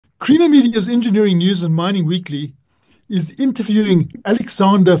Creamer Media's Engineering News and Mining Weekly is interviewing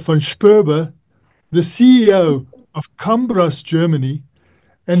Alexander von Sperber, the CEO of Cambras Germany,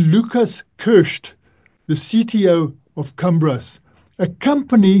 and Lukas Kirst, the CTO of Cambras, a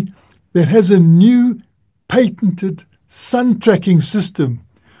company that has a new patented sun tracking system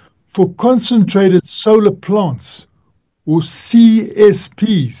for concentrated solar plants, or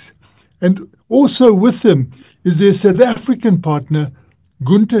CSPs. And also with them is their South African partner,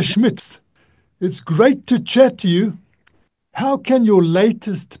 Gunther Schmitz. It's great to chat to you. How can your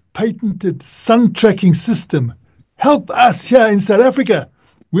latest patented sun tracking system help us here in South Africa,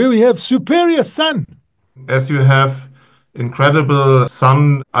 where we have superior sun? As you have incredible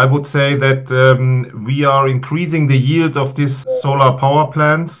sun, I would say that we are increasing the yield of these solar power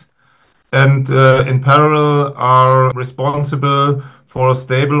plants, and in parallel are responsible for a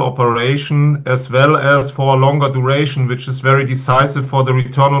stable operation as well as for a longer duration, which is very decisive for the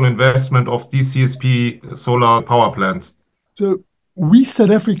return on investment of these CSP solar power plants. So we South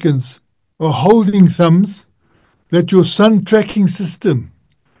Africans are holding thumbs that your sun tracking system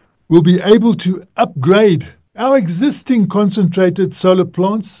will be able to upgrade our existing concentrated solar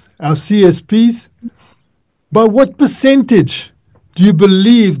plants, our CSPs. By what percentage do you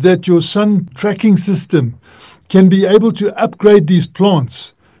believe that your sun tracking system can be able to upgrade these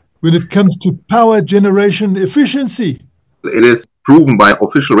plants when it comes to power generation efficiency? It is proven by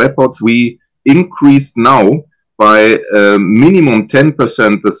official reports. We increased now by minimum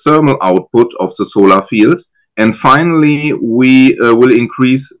 10% the thermal output of the solar field. And finally, we will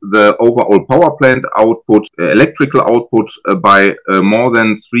increase the overall power plant output, electrical output, by more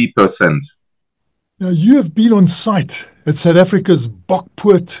than 3%. Now, you have been on site at South Africa's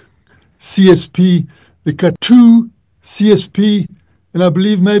Bokpoort CSP, the Kathu CSP, and I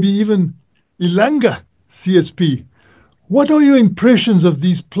believe maybe even Ilanga CSP. What are your impressions of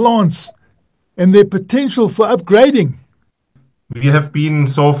these plants and their potential for upgrading? We have been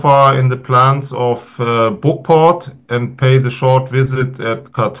so far in the plants of Bokpoort and paid a short visit at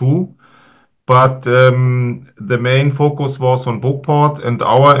Kathu. But the main focus was on Bokpoort, and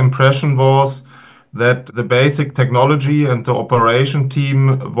our impression was that the basic technology and the operation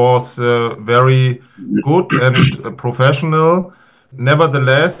team was very good and professional.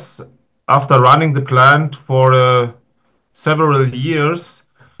 Nevertheless, after running the plant for several years,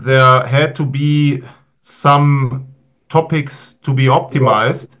 there had to be some topics to be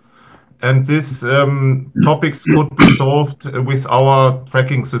optimized, and these topics could be solved with our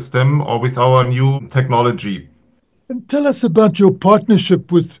tracking system or with our new technology. And tell us about your partnership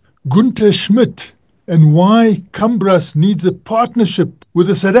with Gunther Schmitz and why Cambras needs a partnership with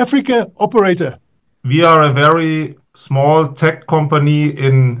a South Africa operator. We are a very small tech company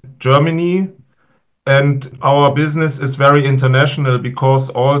in Germany, and our business is very international because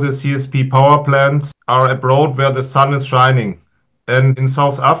all the CSP power plants are abroad where the sun is shining. And in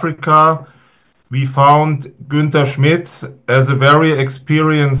South Africa, we found Gunther Schmitz as a very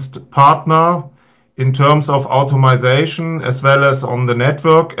experienced partner in terms of automation as well as on the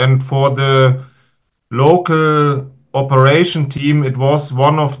network. And for the local operation team, it was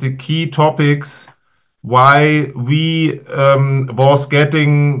one of the key topics why we was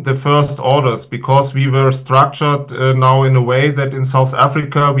getting the first orders, because we were structured now in a way that in South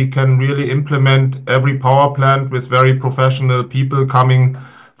Africa we can really implement every power plant with very professional people coming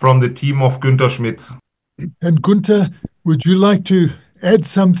from the team of Gunther Schmitz. And Gunther, would you like to add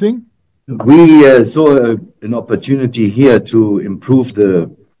something? We saw an opportunity here to improve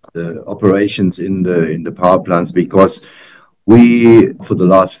the operations in the power plants, because we, for the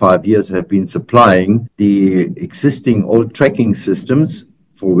last 5 years, have been supplying the existing old tracking systems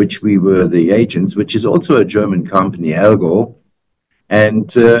for which we were the agents, which is also a German company, Ergo. And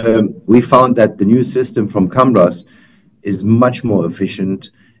we found that the new system from Cambras is much more efficient.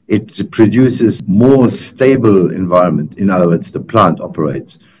 It produces more stable environment. In other words, the plant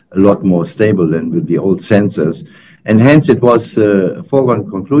operates a lot more stable than with the old sensors. And hence it was a foregone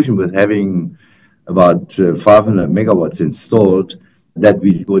conclusion with having about 500 megawatts installed that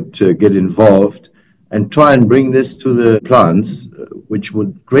we would get involved and try and bring this to the plants, which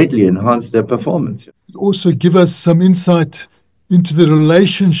would greatly enhance their performance. Also give us some insight into the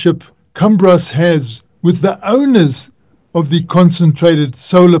relationship Cambras has with the owners of the concentrated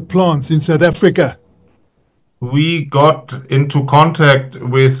solar plants in South Africa. We got into contact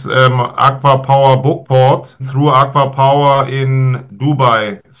with Aqua Power Bokpoort through Aqua Power in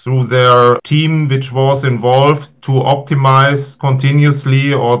Dubai, through their team which was involved to optimize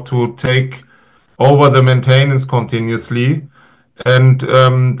continuously or to take over the maintenance continuously. And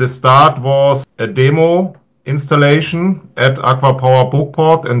the start was a demo installation at Aqua Power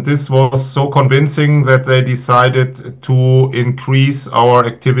Burgport, and this was so convincing that they decided to increase our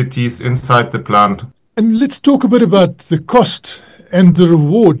activities inside the plant. And let's talk a bit about the cost and the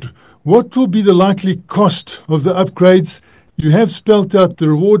reward. What will be the likely cost of the upgrades? You have spelt out the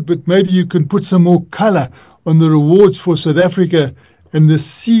reward, but maybe you can put some more color on the rewards for South Africa and the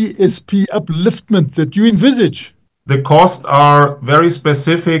CSP upliftment that you envisage. The costs are very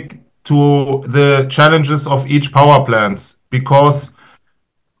specific to the challenges of each power plant, because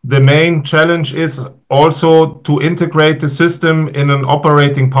the main challenge is also to integrate the system in an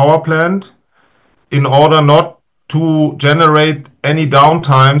operating power plant in order not to generate any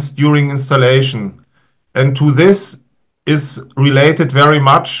downtimes during installation. And to this is related very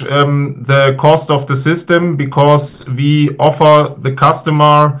much the cost of the system, because we offer the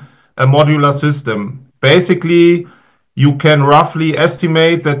customer a modular system. Basically, you can roughly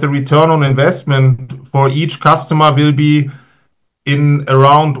estimate that the return on investment for each customer will be in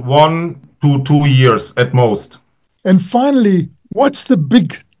around 1 to 2 years at most. And finally, what's the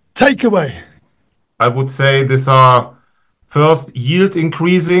big takeaway? I would say these are first yield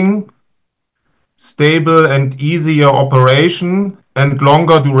increasing, stable and easier operation, and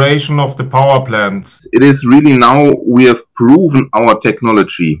longer duration of the power plants. It is really now we have proven our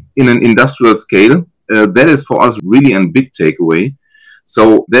technology in an industrial scale. That is for us really a big takeaway.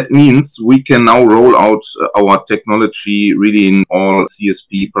 So that means we can now roll out our technology really in all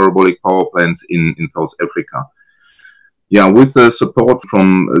CSP parabolic power plants in South Africa. Yeah, with the support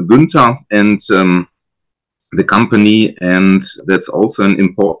from Günther and the company, and that's also an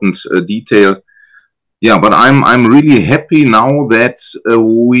important detail. Yeah, but I'm really happy now that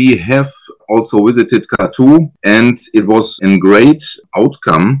we have also visited K2, and it was a great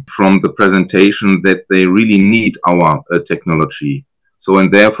outcome from the presentation that they really need our technology. So,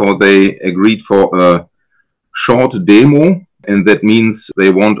 and therefore they agreed for a short demo, and that means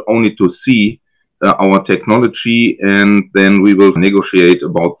they want only to see our technology, and then we will negotiate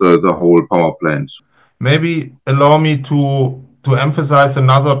about the whole power plant. Maybe allow me to emphasize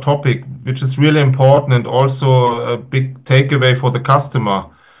another topic, which is really important and also a big takeaway for the customer.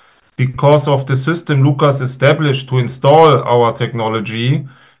 Because of the system Lucas established to install our technology,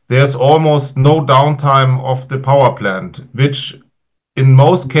 there's almost no downtime of the power plant, which in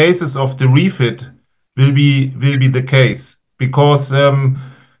most cases of the refit will be the case. Because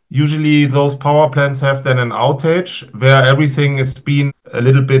usually those power plants have then an outage where everything is being a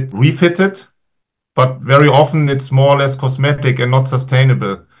little bit refitted, but very often it's more or less cosmetic and not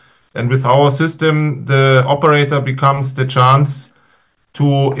sustainable. And with our system, the operator becomes the chance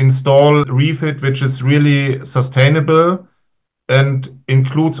to install refit, which is really sustainable and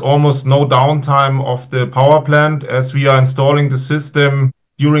includes almost no downtime of the power plant, as we are installing the system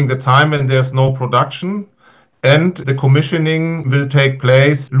during the time when there's no production. And the commissioning will take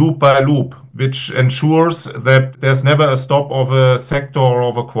place loop by loop, which ensures that there's never a stop of a sector or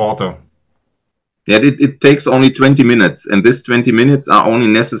of a quarter. Yeah, it takes only 20 minutes, and these 20 minutes are only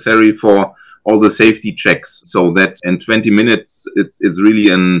necessary for all the safety checks. So that in 20 minutes, it's really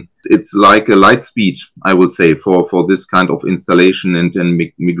it's like a light speed, I would say, for this kind of installation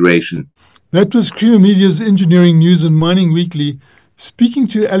and migration. That was Creamer Media's Engineering News and Mining Weekly, speaking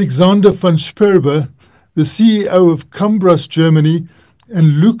to Alexander van Sperber, the CEO of Cumbras Germany,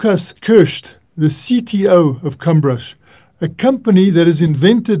 and Lucas Kirst, the CTO of Cumbras, a company that has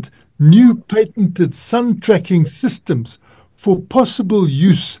invented new patented sun tracking systems for possible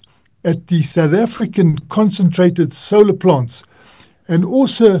use at the South African concentrated solar plants, and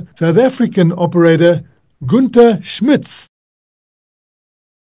also South African operator Günther Schmitz.